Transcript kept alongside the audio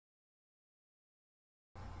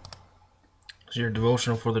This is your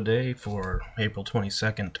devotional for the day for April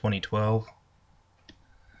 22nd, 2012.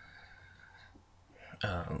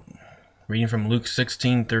 Reading from Luke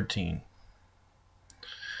 16:13.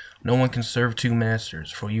 No one can serve two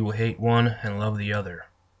masters, for you will hate one and love the other.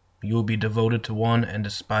 You will be devoted to one and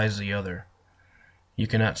despise the other. You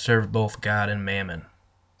cannot serve both God and Mammon.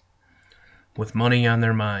 With money on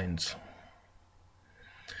their minds.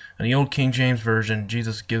 In the old King James Version,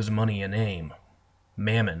 Jesus gives money a name,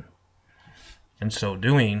 Mammon. In so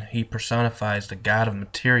doing, he personifies the god of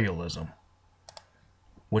materialism,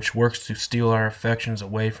 which works to steal our affections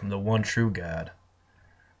away from the one true God.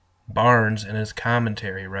 Barnes, in his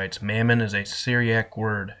commentary, writes, Mammon is a Syriac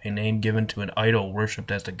word, a name given to an idol worshipped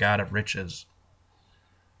as the god of riches.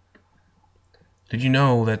 Did you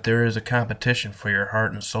know that there is a competition for your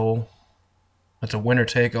heart and soul? It's a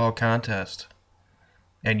winner-take-all contest,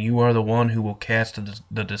 and you are the one who will cast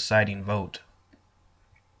the deciding vote.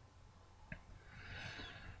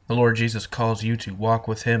 The Lord Jesus calls you to walk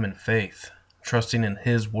with Him in faith, trusting in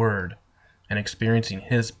His Word, and experiencing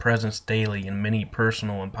His presence daily in many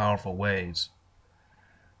personal and powerful ways.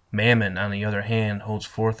 Mammon, on the other hand, holds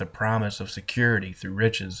forth the promise of security through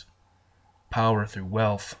riches, power through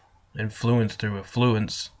wealth, influence through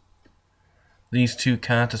affluence. These two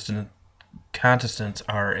contestants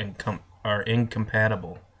are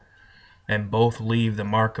incompatible, and both leave the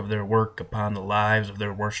mark of their work upon the lives of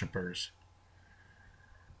their worshippers.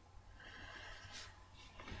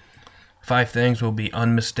 5 things will be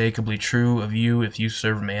unmistakably true of you if you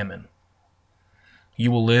serve Mammon.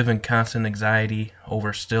 You will live in constant anxiety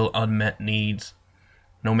over still unmet needs,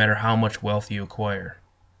 no matter how much wealth you acquire.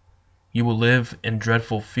 You will live in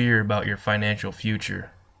dreadful fear about your financial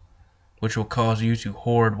future, which will cause you to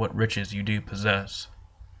hoard what riches you do possess.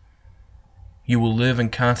 You will live in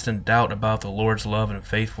constant doubt about the Lord's love and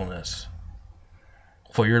faithfulness,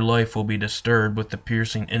 for your life will be disturbed with the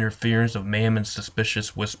piercing interference of Mammon's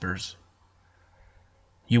suspicious whispers.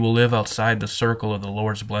 You will live outside the circle of the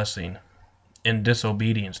Lord's blessing, in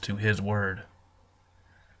disobedience to His word,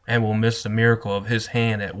 and will miss the miracle of His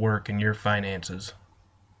hand at work in your finances,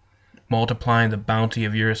 multiplying the bounty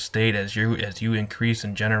of your estate as you increase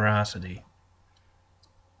in generosity.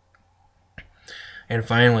 And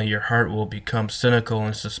finally, your heart will become cynical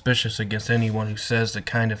and suspicious against anyone who says the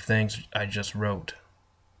kind of things I just wrote.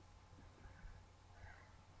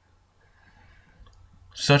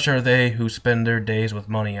 Such are they who spend their days with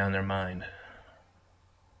money on their mind.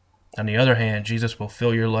 On the other hand, Jesus will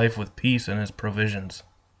fill your life with peace in His provisions,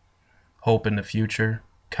 hope in the future,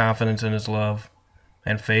 confidence in His love,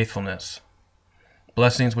 and faithfulness,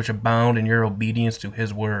 blessings which abound in your obedience to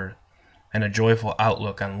His word, and a joyful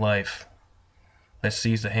outlook on life that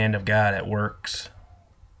sees the hand of God at works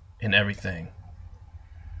in everything.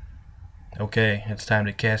 Okay, it's time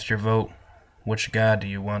to cast your vote. Which God do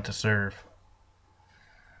you want to serve?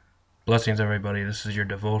 Blessings, everybody. This is your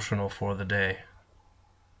devotional for the day.